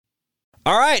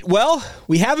All right, well,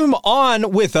 we have him on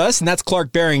with us, and that's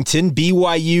Clark Barrington,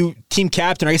 BYU team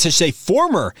captain, or I guess I should say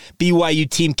former BYU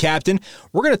team captain.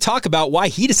 We're going to talk about why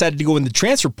he decided to go in the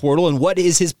transfer portal and what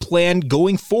is his plan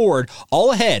going forward,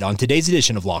 all ahead on today's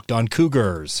edition of Locked On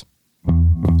Cougars.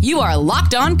 You are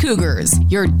Locked On Cougars,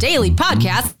 your daily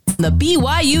podcast on the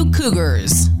BYU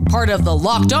Cougars, part of the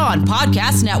Locked On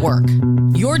Podcast Network,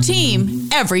 your team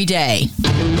every day.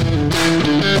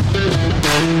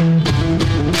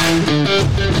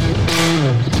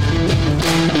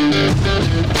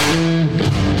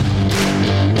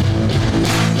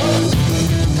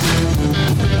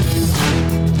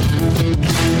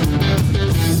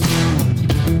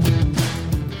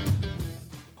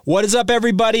 What is up,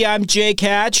 everybody? I'm Jake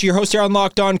Hatch, your host here on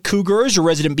Locked On Cougars, your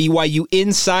resident BYU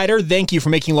insider. Thank you for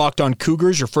making Locked On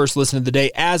Cougars your first listen of the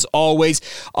day. As always,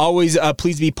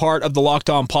 please be part of the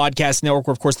Locked On Podcast Network,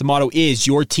 where, of course, the motto is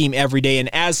your team every day.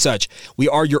 And as such, we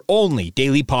are your only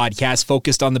daily podcast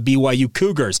focused on the BYU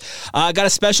Cougars. Got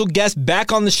a special guest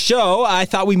back on the show. I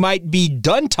thought we might be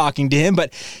done talking to him,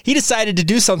 but he decided to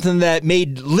do something that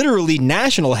made literally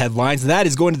national headlines, and that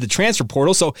is going to the transfer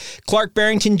portal. So Clark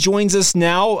Barrington joins us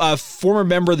now. A former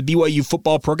member of the BYU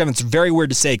football program. It's very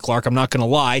weird to say, Clark, I'm not going to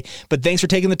lie, but thanks for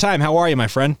taking the time. How are you, my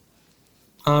friend?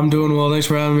 I'm doing well. Thanks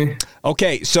for having me.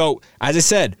 Okay, so as I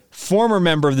said, former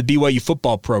member of the BYU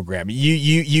football program.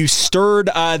 You stirred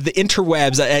the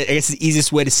interwebs, I guess the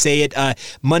easiest way to say it,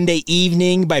 Monday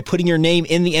evening by putting your name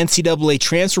in the NCAA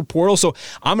transfer portal. So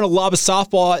I'm going to lob a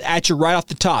softball at you right off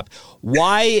the top.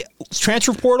 Why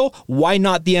transfer portal? Why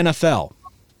not the NFL?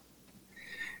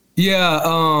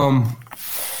 Yeah,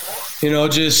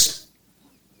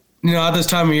 at this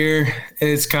time of year,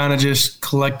 it's kind of just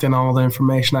collecting all the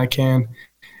information I can.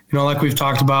 Like we've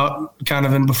talked about kind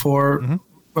of in before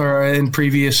or in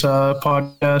previous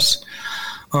podcasts,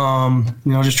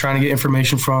 just trying to get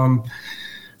information from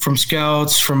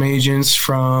scouts, from agents,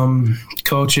 from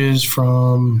coaches,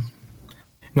 from,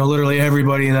 literally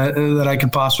everybody that I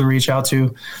could possibly reach out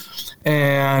to.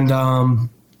 And,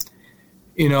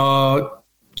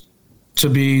 to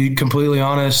be completely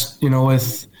honest,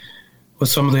 with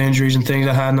some of the injuries and things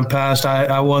I had in the past,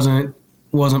 I wasn't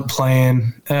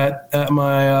playing at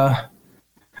my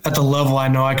at the level I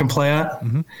know I can play at,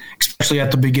 especially at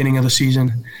the beginning of the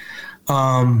season,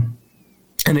 and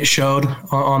it showed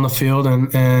on the field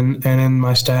and in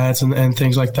my stats and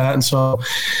things like that. And so,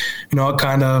 it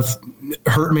kind of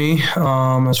hurt me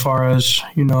as far as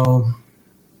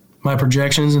my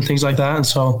projections and things like that. And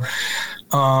so,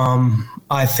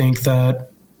 I think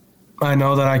that I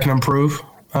know that I can improve.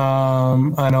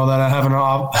 I know that I have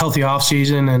a healthy off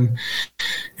season and,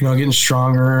 getting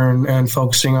stronger and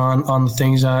focusing on the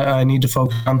things I need to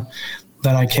focus on,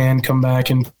 that I can come back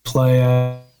and play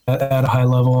at a high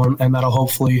level, and that'll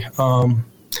hopefully,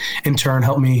 in turn,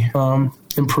 help me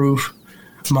improve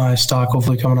my stock,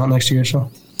 hopefully coming out next year.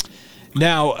 So.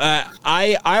 Now,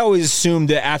 I always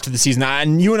assumed that after the season,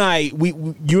 and you and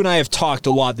I have talked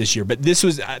a lot this year, but this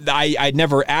was, I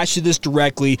never asked you this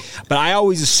directly, but I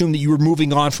always assumed that you were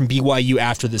moving on from BYU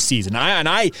after the season.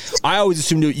 I always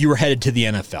assumed that you were headed to the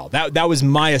NFL. That was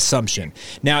my assumption.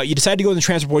 Now, you decided to go in the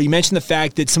transfer portal. You mentioned the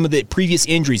fact that some of the previous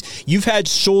injuries, you've had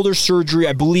shoulder surgery,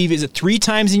 I believe, is it 3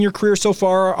 times in your career so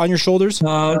far on your shoulders?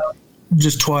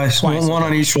 Just twice. One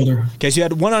on each shoulder. Okay, so you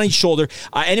had one on each shoulder.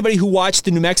 Anybody who watched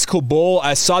the New Mexico Bowl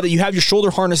saw that you have your shoulder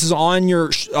harnesses on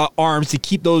your arms to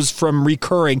keep those from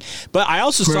recurring. But I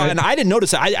also saw, and I didn't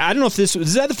notice it. I don't know if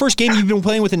is that the first game you've been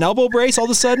playing with an elbow brace all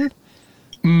of a sudden?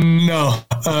 No.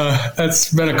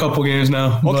 That's been a couple games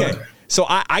now. Okay. But. So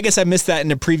I guess I missed that in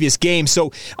the previous game.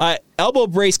 So elbow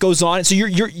brace goes on. So you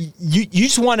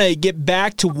just want to get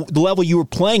back to the level you were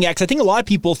playing at. Because I think a lot of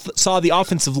people saw the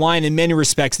offensive line in many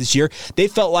respects this year. They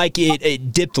felt like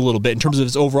it dipped a little bit in terms of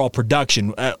its overall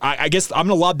production. I guess I'm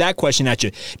going to lob that question at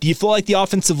you. Do you feel like the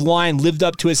offensive line lived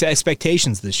up to its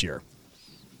expectations this year?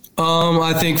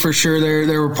 I think for sure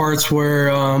there were parts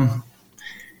where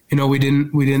we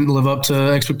didn't live up to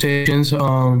expectations.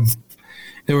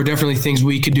 There were definitely things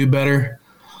we could do better,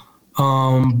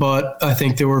 but I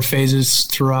think there were phases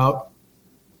throughout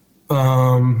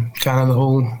kind of the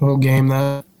whole game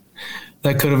that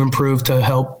could have improved to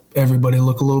help everybody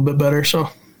look a little bit better. So.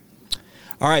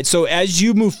 All right, so as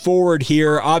you move forward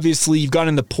here, obviously you've gone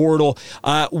in the portal.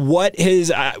 So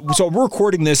we're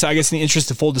recording this, I guess, in the interest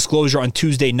of full disclosure, on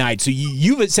Tuesday night. So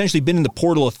you've essentially been in the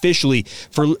portal officially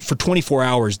for 24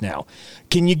 hours now.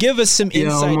 Can you give us some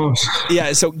insight? Almost.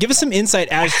 Yeah, so give us some insight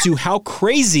as to how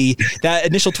crazy that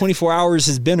initial 24 hours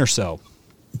has been or so.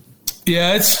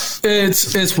 Yeah,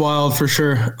 it's wild for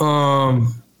sure.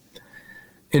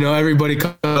 Everybody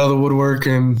comes out of the woodwork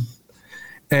and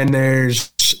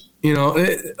there's,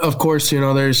 of course,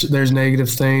 there's negative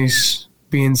things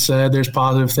being said. There's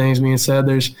positive things being said.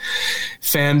 There's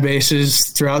fan bases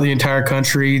throughout the entire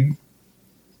country,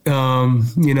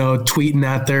 tweeting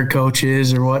at their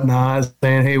coaches or whatnot,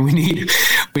 saying, "Hey, we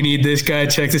need this guy,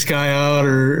 check this guy out,"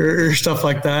 or stuff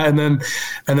like that. And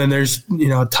then there's,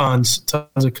 tons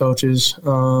of coaches,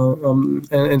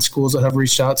 and schools that have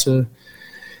reached out to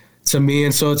me.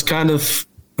 And so it's kind of,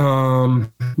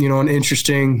 an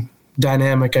interesting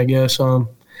dynamic, I guess. And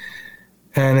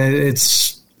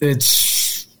it's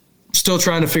still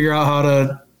trying to figure out how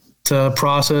to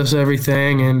process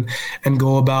everything and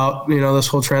go about, this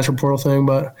whole transfer portal thing,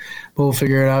 but we'll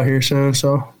figure it out here soon.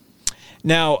 So.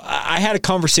 Now, I had a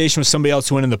conversation with somebody else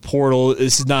who went in the portal.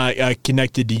 This is not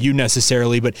connected to you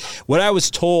necessarily, but what I was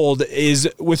told is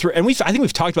I think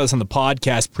we've talked about this on the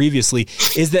podcast previously,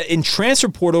 is that in transfer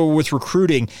portal with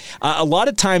recruiting, a lot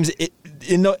of times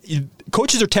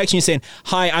coaches are texting you saying,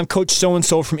 "Hi, I'm Coach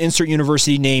so-and-so from insert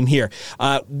university name here.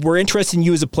 We're interested in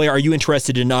you as a player. Are you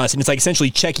interested in us?" And it's like essentially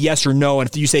check yes or no. And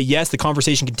if you say yes, the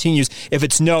conversation continues. If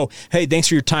it's no, hey, thanks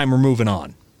for your time. We're moving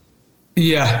on.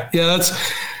 Yeah. That's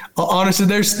honestly,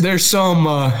 there's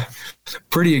some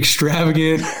pretty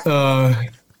extravagant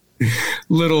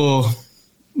little,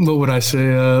 what would I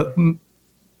say,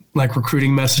 like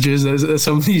recruiting messages that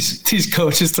some of these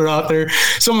coaches throw out there.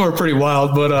 Some are pretty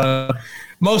wild, but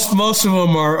most of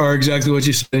them are exactly what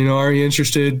you said. Are you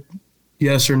interested?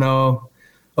 Yes or no?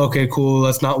 Okay, cool.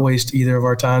 Let's not waste either of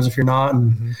our times if you're not,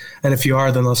 and if you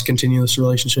are, then let's continue this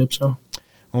relationship. So.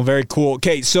 Well, very cool.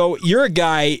 Okay, so you're a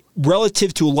guy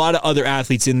relative to a lot of other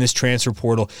athletes in this transfer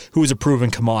portal who is a proven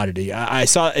commodity. I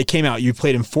saw it came out. You've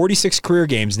played in 46 career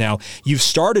games now. You've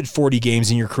started 40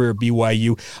 games in your career at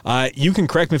BYU. You can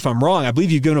correct me if I'm wrong. I believe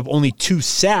you've given up only 2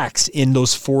 sacks in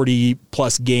those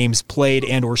 40-plus games played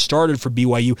and or started for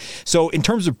BYU. So in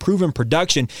terms of proven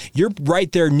production, you're right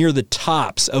there near the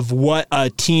tops of what a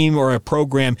team or a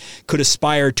program could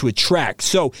aspire to attract.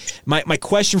 So my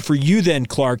question for you then,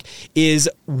 Clark, is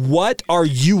what are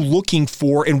you looking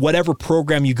for in whatever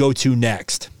program you go to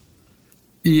next?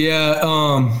 Yeah,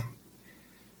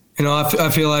 I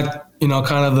feel like,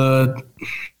 kind of the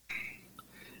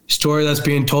story that's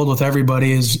being told with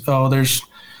everybody is,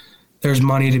 there's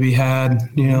money to be had,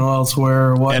 elsewhere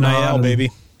or whatnot. NIL, baby.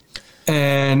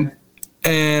 And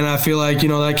I feel like,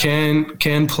 that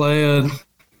can play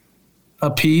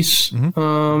a piece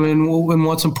in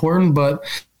what's important, but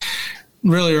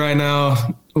really right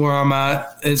now where I'm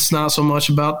at, it's not so much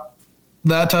about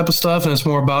that type of stuff, and it's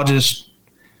more about just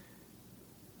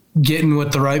getting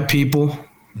with the right people,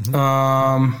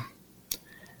 and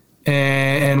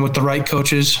with the right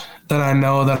coaches that I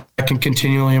know that I can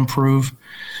continually improve,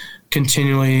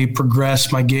 continually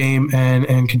progress my game,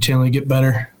 and continually get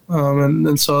better.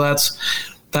 And so that's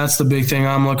the big thing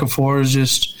I'm looking for, is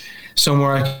just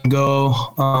somewhere I can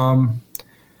go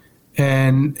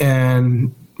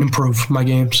and improve my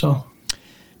game. So.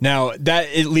 Now,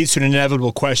 it leads to an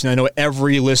inevitable question I know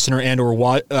every listener and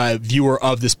or viewer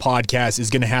of this podcast is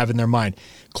going to have in their mind.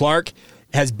 Clark,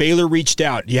 has Baylor reached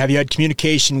out? Have you had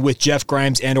communication with Jeff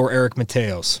Grimes and or Eric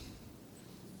Mateos?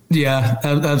 Yeah,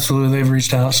 absolutely. They've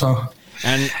reached out, so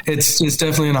and it's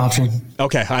definitely an option.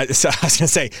 Okay, so I was going to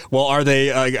say, well, are they?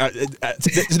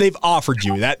 They've offered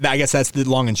you that. I guess that's the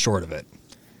long and short of it.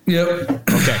 Yep.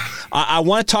 Okay. I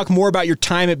want to talk more about your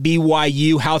time at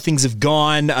BYU, how things have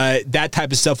gone, that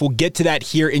type of stuff. We'll get to that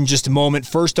here in just a moment.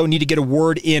 First, though, need to get a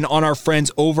word in on our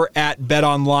friends over at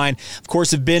BetOnline. Of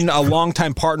course, have been a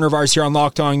longtime partner of ours here on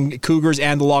Locked On Cougars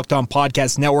and the Locked On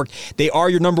Podcast Network. They are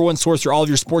your number one source for all of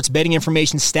your sports betting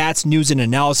information, stats, news, and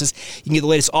analysis. You can get the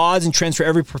latest odds and trends for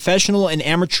every professional and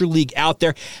amateur league out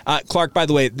there. Clark, by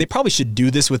the way, they probably should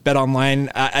do this with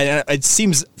BetOnline. It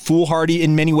seems foolhardy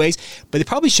in many ways, but they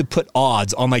probably should put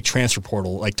odds on like transfer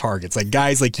portal like targets, like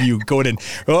guys like you going in.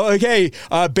 Okay,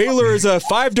 Baylor is a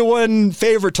 5-1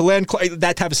 favorite to land.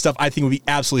 That type of stuff I think would be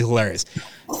absolutely hilarious.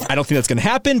 I don't think that's going to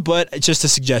happen, but it's just a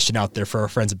suggestion out there for our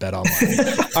friends at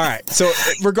BetOnline. All right, so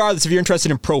regardless, if you're interested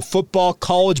in pro football,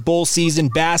 college bowl season,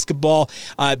 basketball,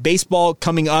 baseball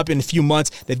coming up in a few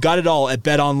months, they've got it all at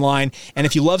BetOnline. And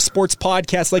if you love sports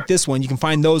podcasts like this one, you can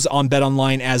find those on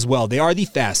BetOnline as well. They are the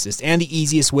fastest and the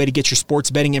easiest way to get your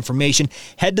sports betting information.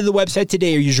 Head to the website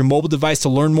today or use your mobile device to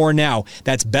learn more now.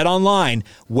 That's BetOnline,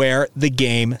 where the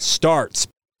game starts.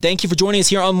 Thank you for joining us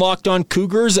here on Locked On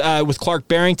Cougars with Clark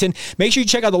Barrington. Make sure you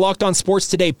check out the Locked On Sports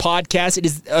Today podcast.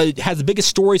 It has the biggest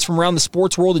stories from around the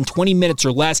sports world in 20 minutes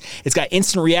or less. It's got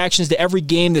instant reactions to every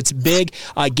game that's big,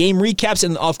 game recaps,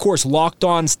 and, of course, Locked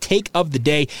On's Take of the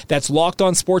Day. That's Locked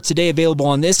On Sports Today, available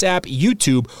on this app,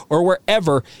 YouTube, or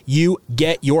wherever you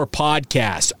get your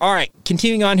podcast. All right,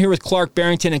 continuing on here with Clark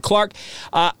Barrington. And, Clark,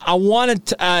 I wanted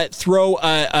to throw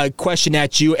a question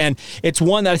at you, and it's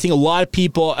one that I think a lot of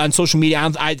people on social media,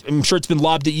 I'm sure it's been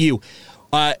lobbed at you.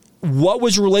 What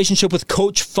was your relationship with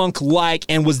Coach Funk like,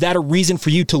 and was that a reason for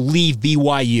you to leave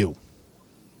BYU?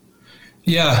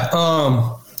 Yeah,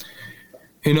 I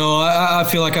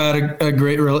feel like I had a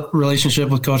great relationship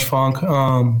with Coach Funk.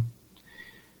 I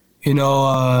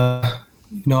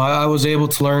was able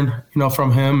to learn,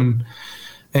 from him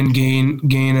and gain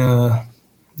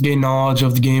knowledge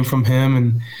of the game from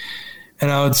him, and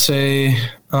I would say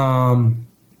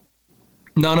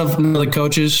none of the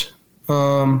coaches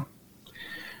are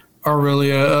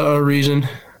really a reason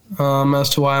as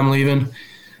to why I'm leaving.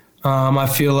 I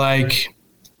feel like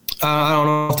I don't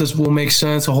know if this will make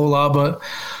sense a whole lot, but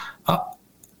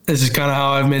this is kind of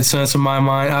how I've made sense in my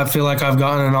mind. I feel like I've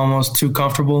gotten almost too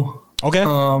comfortable. Okay.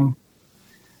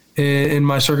 In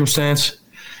my circumstance,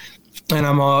 and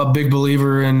I'm a big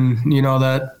believer in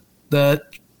that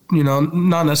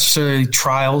not necessarily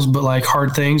trials, but like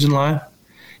hard things in life.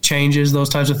 Changes, those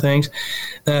types of things,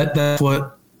 that's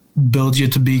what builds you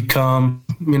to become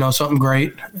something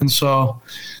great. And so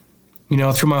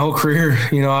through my whole career,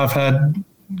 I've had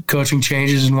coaching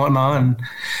changes and whatnot,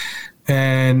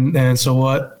 and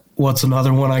so what's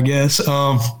another one, I guess.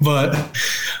 But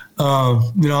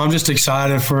I'm just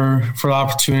excited for the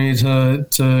opportunity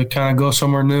to kind of go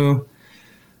somewhere new,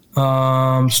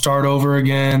 start over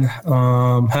again,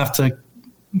 have to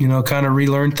kind of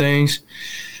relearn things.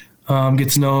 Get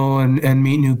to know and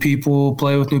meet new people,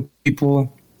 play with new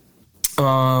people,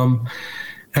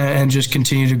 and just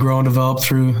continue to grow and develop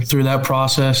through that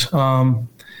process.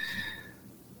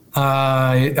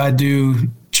 I do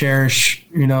cherish,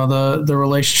 the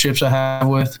relationships I have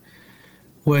with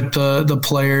the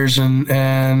players,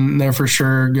 and they're for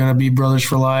sure going to be brothers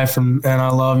for life. And I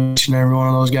love each and every one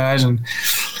of those guys. And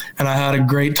I had a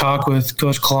great talk with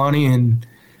Coach Kalani,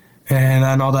 and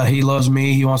I know that he loves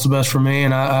me. He wants the best for me,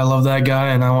 and I love that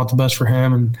guy, and I want the best for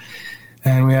him.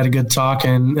 And we had a good talk,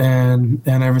 and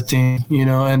everything,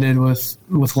 ended with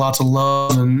lots of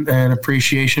love and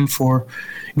appreciation for,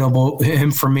 both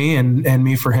him for me and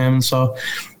me for him. And so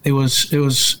it was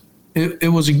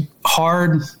a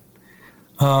hard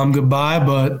goodbye,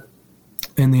 but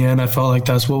in the end, I felt like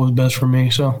that's what was best for me.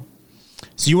 So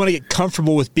you want to get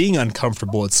comfortable with being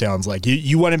uncomfortable, it sounds like.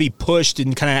 You want to be pushed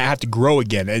and kind of have to grow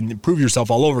again and prove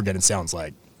yourself all over again, it sounds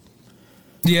like.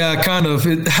 Yeah, kind of.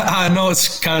 I know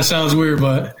it kind of sounds weird,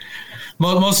 but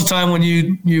most of the time when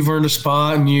you've earned a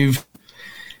spot and you've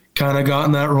kind of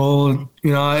gotten that role,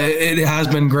 it has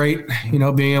been great,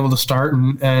 being able to start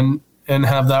and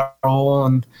have that role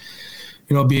and,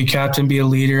 be a captain, be a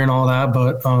leader and all that.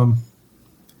 But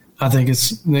I think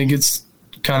it's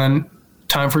kind of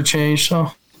time for change. So,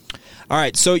 all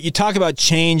right. So you talk about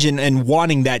change and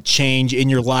wanting that change in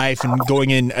your life and going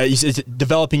in,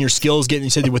 developing your skills,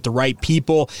 getting with the right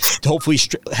people to hopefully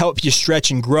help you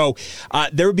stretch and grow.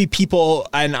 There would be people,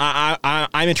 and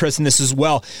I'm interested in this as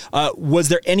well. Was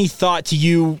there any thought to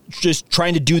you just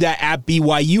trying to do that at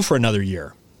BYU for another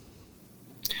year?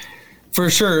 For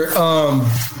sure.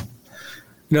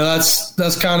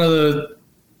 That's kind of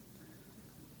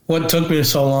what took me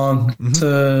so long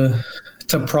to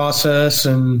process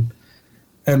and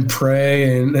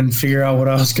pray and figure out what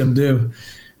I was going to do.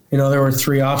 There were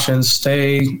three options: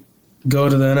 stay, go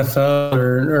to the NFL,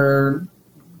 or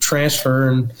transfer.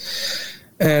 And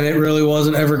it really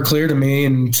wasn't ever clear to me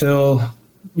until,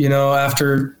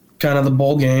 after kind of the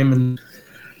bowl game.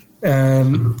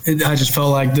 I just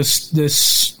felt like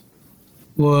this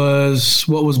was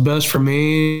what was best for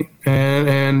me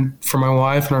and for my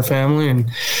wife and our family and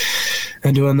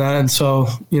doing that. And so,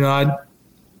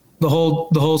 the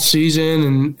whole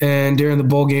season and during the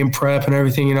bowl game prep and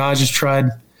everything, I just tried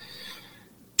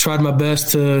my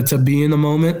best to be in the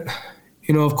moment.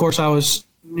 Of course I was,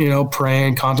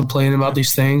 praying, contemplating about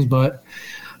these things, but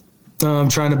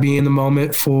trying to be in the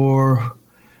moment for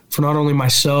not only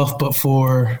myself, but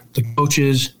for the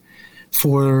coaches,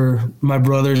 for my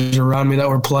brothers around me that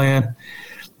were playing.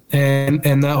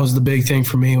 And that was the big thing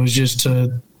for me, was just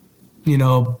to,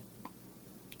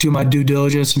 do my due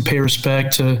diligence and pay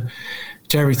respect to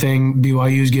everything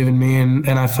BYU's given me. And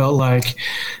I felt like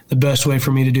the best way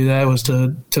for me to do that was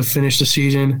to finish the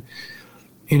season,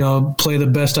 play the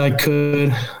best I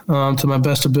could to my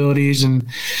best abilities and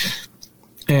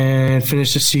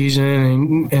finish the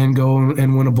season and go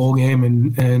and win a bowl game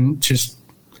and just,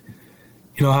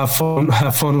 have fun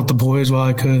with the boys while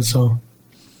I could. So.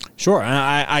 Sure, and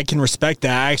I can respect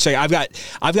that. Actually, I've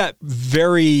got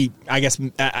very, I guess,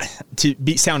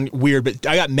 sound weird, but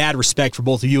I got mad respect for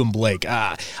both of you and Blake.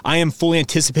 I am fully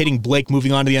anticipating Blake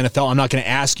moving on to the NFL. I'm not going to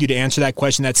ask you to answer that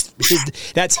question.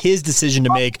 That's his decision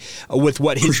to make with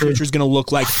what his future is going to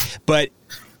look like. But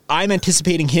I'm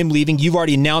anticipating him leaving. You've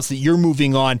already announced that you're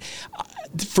moving on.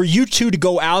 For you two to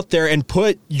go out there and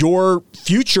put your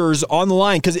futures on the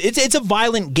line, because it's a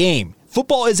violent game.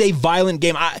 Football is a violent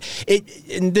game.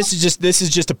 And this is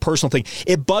just a personal thing.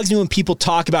 It bugs me when people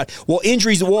talk about,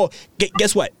 injuries.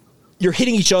 Guess what? You're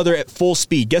hitting each other at full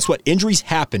speed. Guess what? Injuries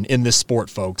happen in this sport,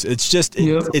 folks. It's just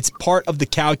it's part of the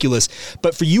calculus.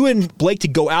 But for you and Blake to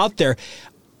go out there,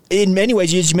 in many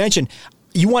ways, as you mentioned,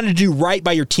 you wanted to do right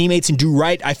by your teammates and do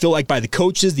right, I feel like, by the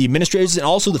coaches, the administrators, and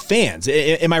also the fans.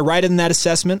 Am I right in that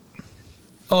assessment?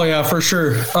 Oh, yeah, for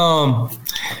sure.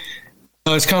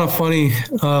 It's kind of funny.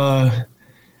 I'm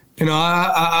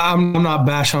not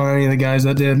bashing on any of the guys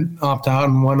that did opt out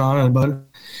and whatnot, but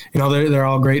they're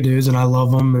all great dudes and I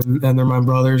love them and they're my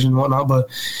brothers and whatnot. But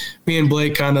me and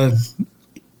Blake kind of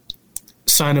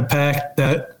signed a pact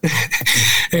that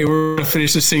hey, we're gonna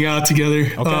finish this thing out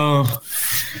together. Okay.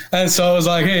 And so I was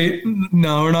like, hey,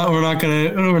 no, we're not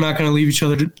gonna leave each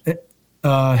other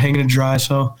hanging to dry.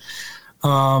 So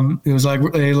it was like,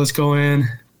 hey, let's go in.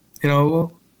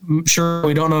 Sure,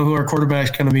 we don't know who our quarterback's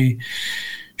going to be.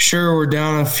 Sure, we're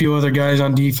down a few other guys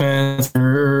on defense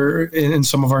or in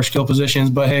some of our skill positions,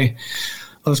 but hey,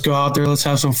 let's go out there, let's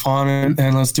have some fun,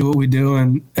 and let's do what we do,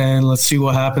 and let's see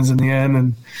what happens in the end.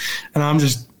 And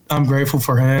I'm grateful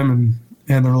for him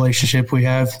and the relationship we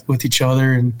have with each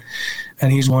other,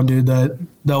 and he's one dude that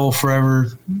I'll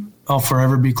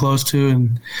forever be close to,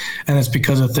 and it's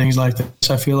because of things like this.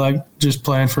 I feel like just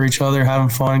playing for each other, having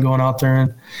fun, going out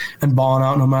there and balling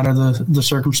out no matter the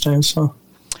circumstance. So.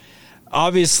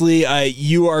 Obviously,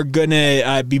 you are going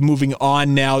to be moving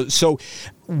on now. So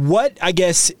what, I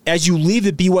guess, as you leave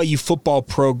the BYU football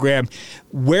program,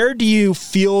 where do you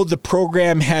feel the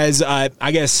program has,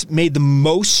 made the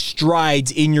most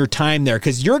strides in your time there?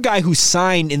 Because you're a guy who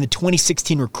signed in the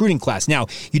 2016 recruiting class. Now,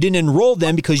 you didn't enroll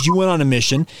them because you went on a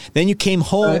mission. Then you came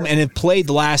home and have played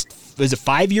the last, is it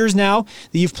 5 years now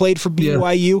that you've played for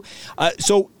BYU? Yeah.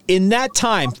 So in that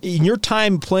time, in your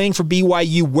time playing for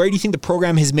BYU, where do you think the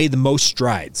program has made the most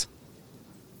strides?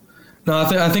 No,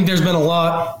 I think there's been a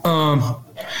lot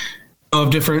of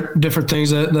different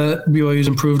things that BYU's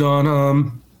improved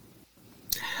on.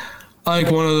 I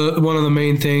think one of the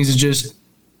main things is just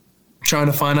trying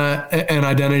to find an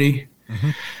identity.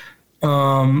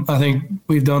 Mm-hmm. I think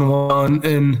we've done well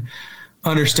in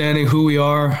understanding who we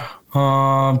are,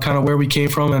 kind of where we came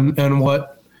from, and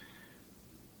what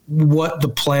the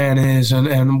plan is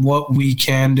and what we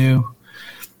can do.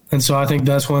 And so I think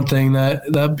that's one thing that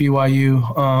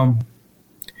BYU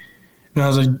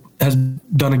has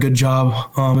done a good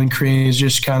job in creating, is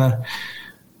just kind of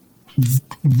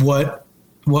what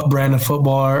brand of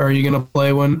football are you going to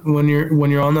play when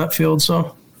you're on that field.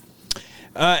 So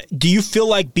do you feel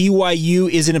like BYU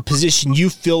is in a position, you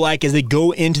feel like, as they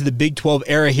go into the Big 12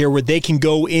 era here, where they can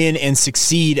go in and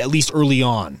succeed at least early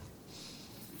on?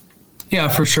 Yeah,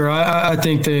 for sure. I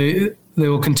think they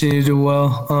will continue to do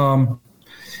well.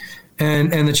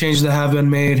 And the changes that have been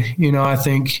made, I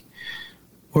think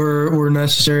were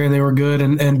necessary and they were good.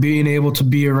 And being able to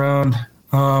be around,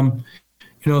 the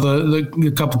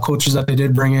couple coaches that they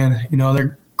did bring in,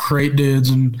 they're great dudes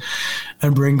and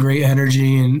bring great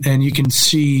energy. And you can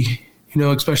see,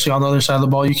 especially on the other side of the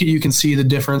ball, you can see the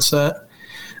difference that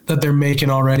they're making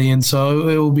already. And so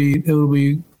it will be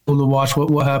cool to watch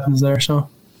what happens there. So.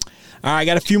 All right, I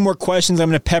got a few more questions I'm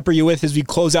going to pepper you with as we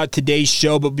close out today's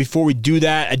show. But before we do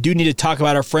that, I do need to talk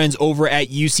about our friends over at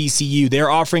UCCU. They're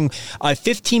offering a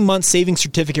 15-month savings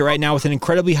certificate right now with an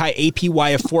incredibly high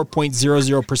APY of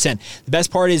 4.00%. The best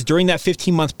part is during that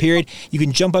 15-month period, you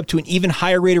can jump up to an even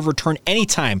higher rate of return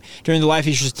anytime during the life of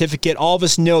your certificate. All of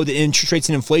us know that interest rates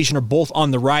and inflation are both on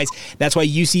the rise. That's why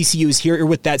UCCU is here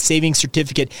with that savings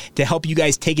certificate to help you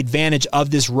guys take advantage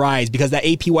of this rise, because that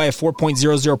APY of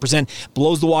 4.00%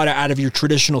 blows the water out of your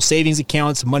traditional savings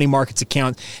accounts, money markets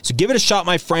account. So give it a shot,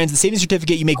 my friends. The savings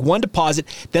certificate, you make one deposit,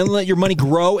 then let your money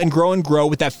grow and grow and grow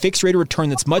with that fixed rate of return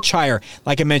that's much higher,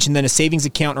 like I mentioned, than a savings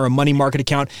account or a money market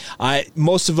account.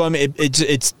 Most of them,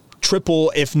 it's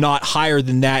triple, if not higher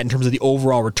than that in terms of the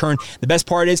overall return. The best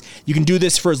part is you can do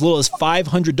this for as little as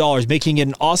 $500, making it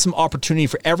an awesome opportunity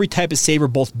for every type of saver,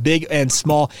 both big and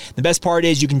small. The best part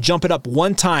is you can jump it up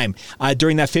one time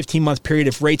during that 15-month period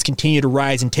if rates continue to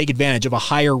rise and take advantage of a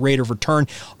higher rate of return.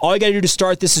 All you got to do to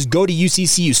start this is go to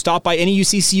UCCU. Stop by any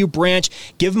UCCU branch,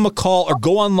 give them a call, or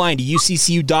go online to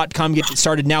uccu.com. Get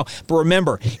started now. But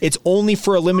remember, it's only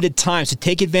for a limited time, so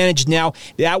take advantage now.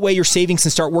 That way your savings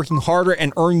can start working harder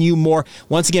and earn you more.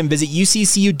 Once again, visit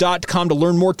uccu.com to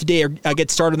learn more today or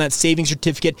get started on that savings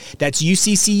certificate. That's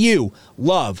UCCU.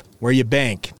 Love where you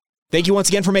bank. Thank you once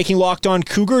again for making Locked On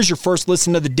Cougars your first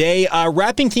listen of the day.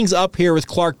 Wrapping things up here with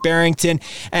Clark Barrington.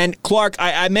 And Clark,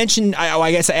 I mentioned,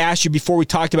 I guess I asked you before we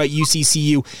talked about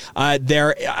UCCU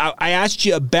there. I asked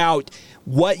you about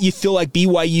what you feel like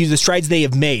BYU, the strides they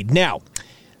have made. Now,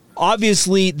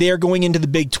 obviously, they're going into the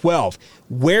Big 12.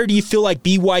 Where do you feel like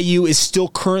BYU is still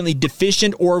currently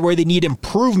deficient or where they need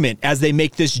improvement as they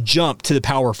make this jump to the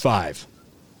Power 5?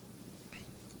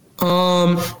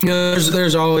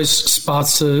 There's always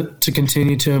spots to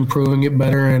continue to improve and get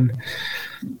better. And,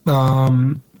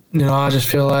 I just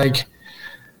feel like,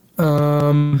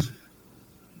 there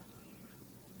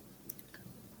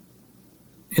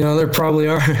probably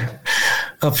are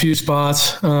a few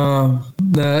spots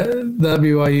that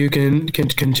BYU can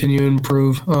continue to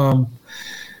improve.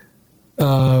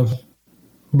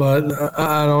 But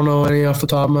I don't know any off the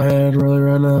top of my head really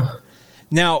right now.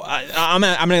 Now, I'm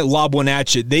going to lob one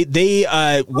at you. They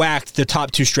whacked the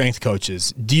top two strength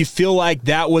coaches. Do you feel like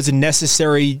that was a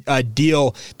necessary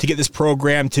deal to get this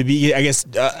program to be, I guess,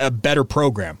 a better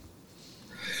program?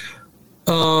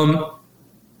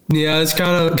 Yeah, it's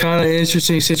kind of an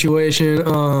interesting situation.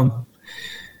 I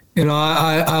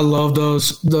love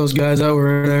those guys that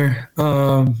were in there,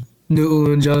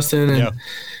 Newton and Justin,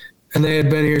 and they had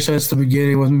been here since the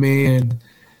beginning with me,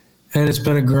 and it's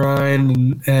been a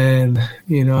grind, and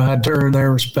I had to earn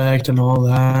their respect and all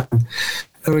that.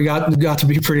 And we got to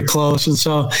be pretty close, and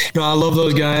so I love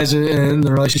those guys and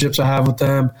the relationships I have with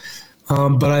them.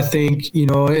 But I think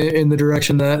in the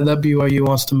direction that BYU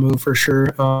wants to move for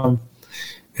sure.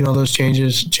 Those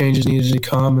changes needed to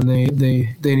come, and they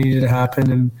needed to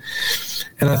happen, and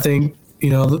I think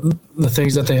the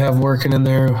things that they have working in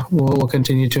there will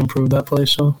continue to improve that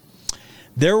place. So.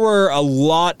 There were a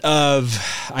lot of,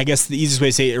 I guess the easiest way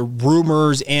to say it,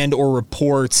 rumors and or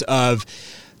reports of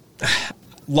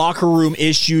locker room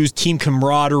issues, team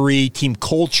camaraderie, team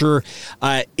culture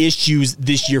issues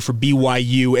this year for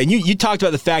BYU. And you talked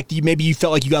about the fact that maybe you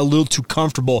felt like you got a little too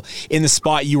comfortable in the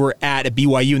spot you were at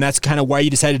BYU, and that's kind of why you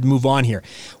decided to move on here.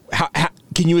 How,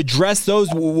 can you address those?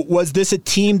 Was this a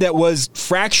team that was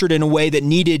fractured in a way that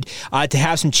needed to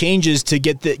have some changes to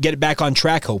get it back on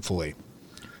track, hopefully?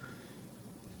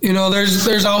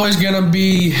 There's always going to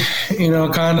be,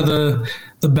 kind of the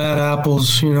bad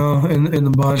apples, in the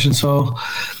bunch. And so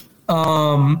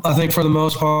I think for the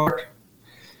most part,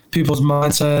 people's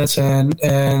mindsets and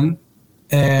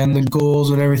the goals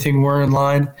and everything were in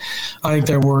line. I think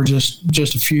there were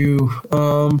just a few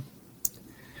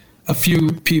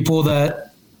people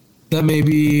that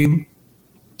maybe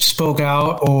spoke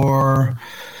out or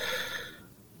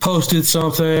posted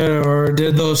something or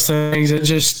did those things that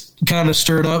just kind of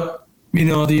stirred up,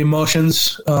 the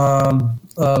emotions of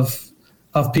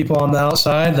people on the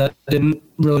outside that didn't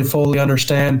really fully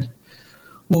understand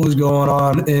what was going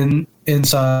on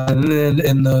inside and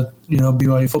in the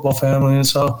BYU football family. And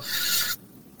so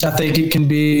I think it can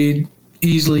be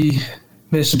easily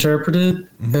misinterpreted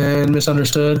and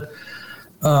misunderstood.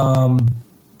 And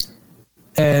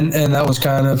that was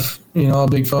kind of a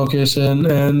big focus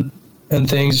and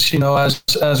things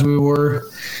as we were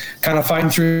kind of fighting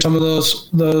through some of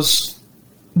those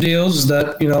deals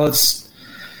that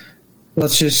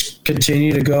let's just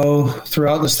continue to go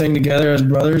throughout this thing together as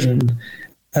brothers, and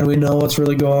we know what's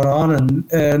really going on,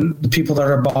 and the people that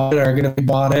are bought in are going to be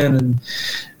bought in, and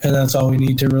that's all we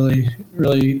need to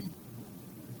really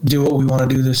do what we want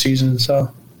to do this season.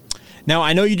 So. Now,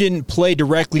 I know you didn't play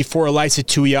directly for Elisa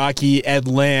Tuiaki, Ed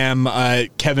Lamb,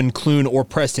 Kevin Clune, or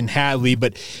Preston Hadley,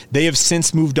 but they have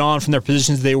since moved on from their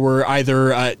positions. They were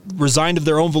either resigned of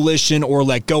their own volition or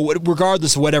let go.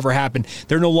 Regardless of whatever happened,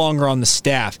 they're no longer on the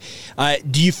staff.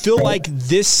 Do you feel like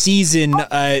this season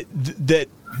that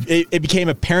it became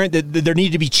apparent that there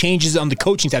needed to be changes on the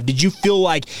coaching staff? Did you feel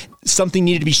like something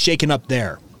needed to be shaken up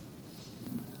there?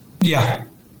 Yeah.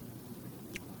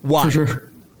 Why? For sure.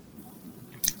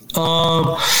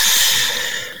 I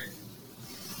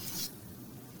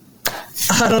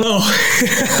don't know.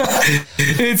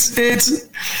 it's.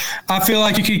 I feel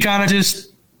like you can kind of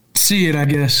just see it, I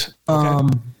guess.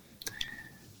 Because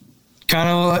kind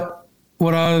of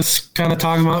what I was kind of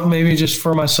talking about, maybe just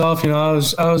for myself. I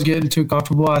was getting too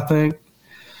comfortable. I think,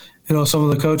 some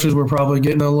of the coaches were probably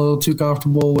getting a little too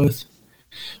comfortable with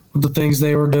the things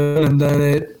they were doing, and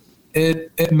then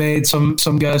it made some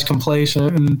guys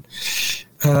complacent, and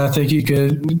I think you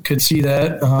could see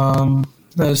that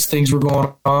as things were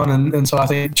going on, and so I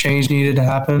think change needed to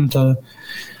happen to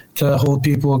hold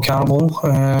people accountable,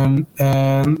 and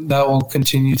that will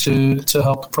continue to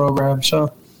help the program.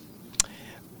 So.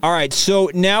 All right,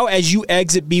 so now as you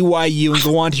exit BYU and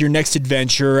go on to your next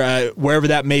adventure, wherever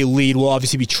that may lead, we'll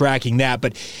obviously be tracking that.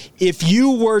 But if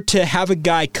you were to have a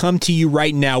guy come to you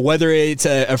right now, whether it's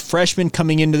a freshman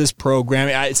coming into this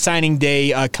program, signing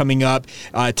day coming up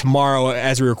tomorrow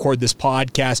as we record this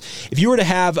podcast, if you were to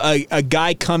have a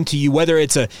guy come to you, whether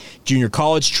it's a junior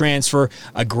college transfer,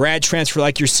 a grad transfer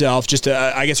like yourself, just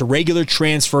I guess a regular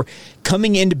transfer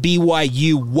coming into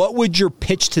BYU, what would your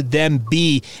pitch to them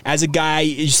be as a guy,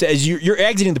 as you're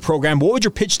exiting the program, what would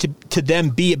your pitch to them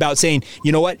be about saying,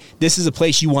 you know what, this is a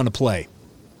place you want to play?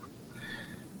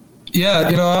 Yeah,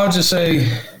 I would just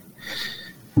say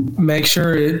make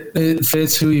sure it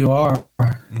fits who you are.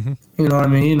 Mm-hmm. You know what I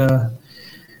mean? I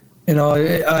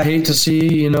hate to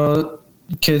see,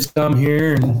 kids come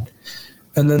here and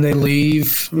then they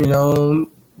leave,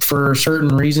 for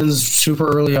certain reasons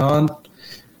super early on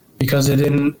because they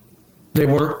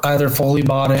weren't either fully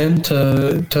bought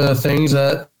into things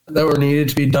that were needed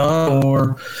to be done,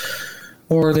 or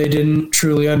they didn't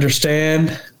truly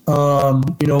understand,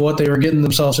 what they were getting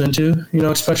themselves into,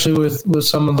 especially with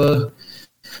some of the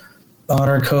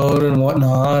honor code and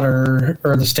whatnot, or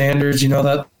the standards,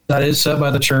 that is set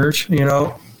by the church,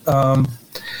 some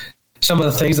of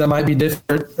the things that might be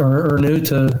different or new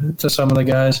to some of the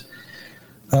guys.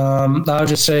 I would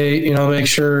just say, make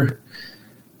sure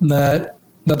that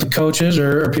the coaches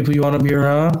are people you want to be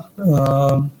around,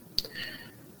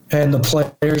 and the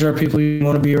players are people you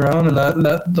want to be around, and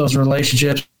that those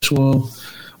relationships will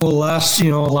last,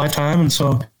 a lifetime. And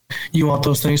so you want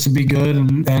those things to be good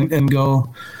and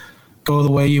go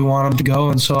the way you want them to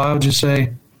go. And so I would just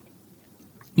say,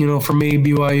 for me,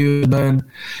 BYU has been,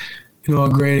 a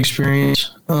great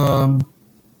experience.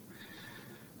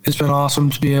 It's been awesome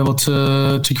to be able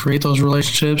to create those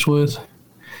relationships with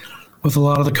a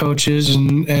lot of the coaches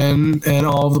and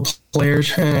all of the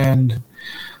players, and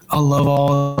I love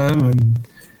all of them,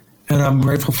 and I'm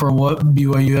grateful for what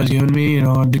BYU has given me,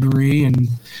 a degree and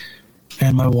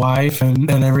my wife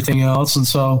and everything else. And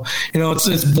so,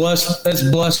 it's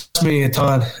blessed me a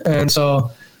ton. And so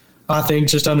I think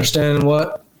just understanding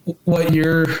what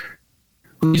your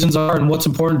reasons are and what's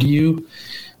important to you,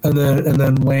 and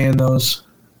then weighing those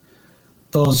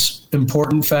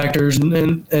important factors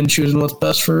and choosing what's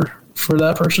best for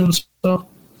that person. So.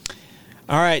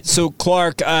 All right, so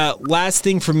Clark, last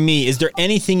thing from me, is there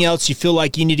anything else you feel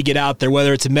like you need to get out there,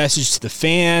 whether it's a message to the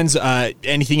fans,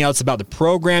 anything else about the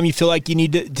program you feel like you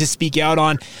need to speak out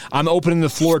on? I'm opening the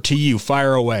floor to you.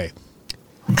 Fire away.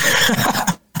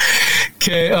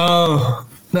 Okay,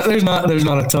 there's not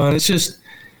a ton. It's just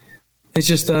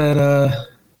that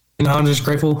I'm just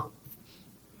grateful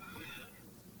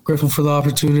for the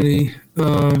opportunity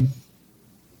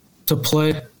to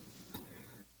play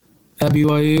at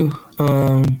BYU.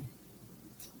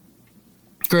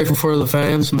 Grateful for the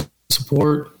fans and the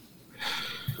support.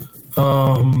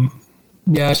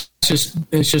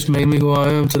 It's just made me who I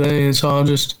am today, and so I'm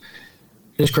just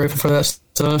grateful for that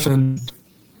stuff, and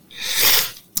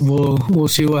we'll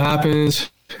see what happens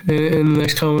in the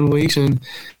next coming weeks,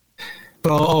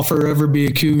 but I'll forever be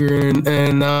a Cougar,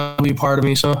 and that'll be part of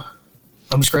me. So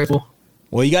I'm just grateful.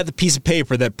 Well, you got the piece of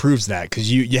paper that proves that,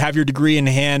 because you have your degree in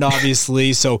hand,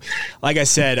 obviously. So, like I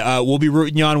said, we'll be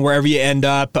rooting you on wherever you end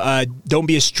up. Don't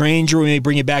be a stranger. We may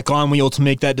bring you back on when you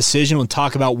ultimately make that decision. We'll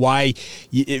talk about why,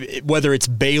 whether it's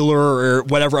Baylor or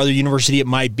whatever other university it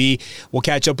might be. We'll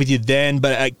catch up with you then.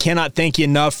 But I cannot thank you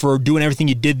enough for doing everything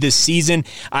you did this season.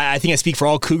 I think I speak for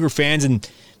all Cougar fans, and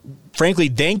frankly,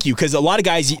 thank you, because a lot of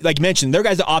guys, like you mentioned, there are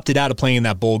guys that opted out of playing in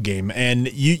that bowl game,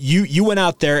 and you went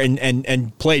out there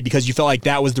and played because you felt like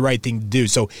that was the right thing to do.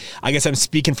 So I guess I'm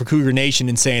speaking for Cougar Nation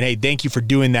and saying, hey, thank you for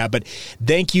doing that. But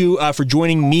thank you for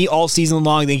joining me all season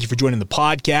long. Thank you for joining the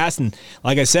podcast. And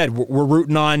like I said, we're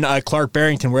rooting on Clark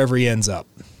Barrington wherever he ends up.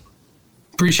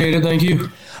 Appreciate it. Thank you.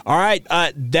 All right,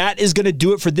 that is going to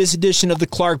do it for this edition of the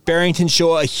Clark Barrington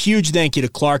Show. A huge thank you to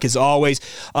Clark, as always.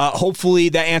 Hopefully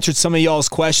that answered some of y'all's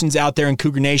questions out there in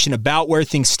Cougar Nation about where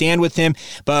things stand with him.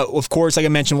 But, of course, like I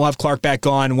mentioned, we'll have Clark back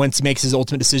on once he makes his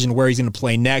ultimate decision where he's going to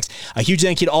play next. A huge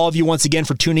thank you to all of you once again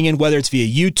for tuning in, whether it's via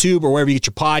YouTube or wherever you get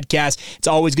your podcast. It's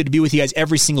always good to be with you guys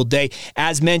every single day.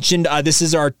 As mentioned, this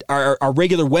is our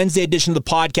regular Wednesday edition of the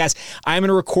podcast. I'm going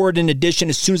to record an edition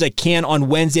as soon as I can on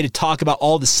Wednesday to talk about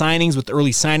all the signings with the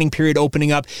early signing period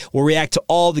opening up. We'll react to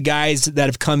all the guys that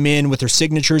have come in with their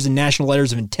signatures and national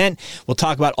letters of intent. We'll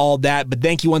talk about all that. But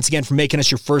thank you once again for making us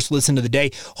your first listen of the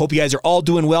day. Hope you guys are all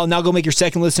doing well. Now go make your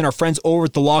second listen. Our friends over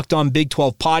at the Locked On Big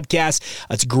 12 podcast.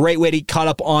 It's a great way to get caught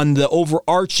up on the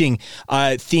overarching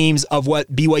themes of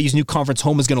what BYU's new conference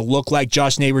home is going to look like.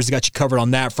 Josh Neighbors got you covered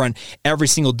on that front every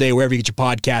single day, wherever you get your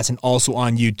podcast, and also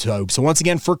on YouTube. So once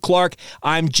again, for Clark,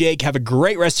 I'm Jake. Have a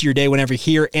great rest of your day whenever you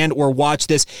hear and or watch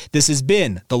this. This has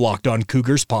been the Locked On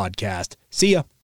Cougars podcast. See ya.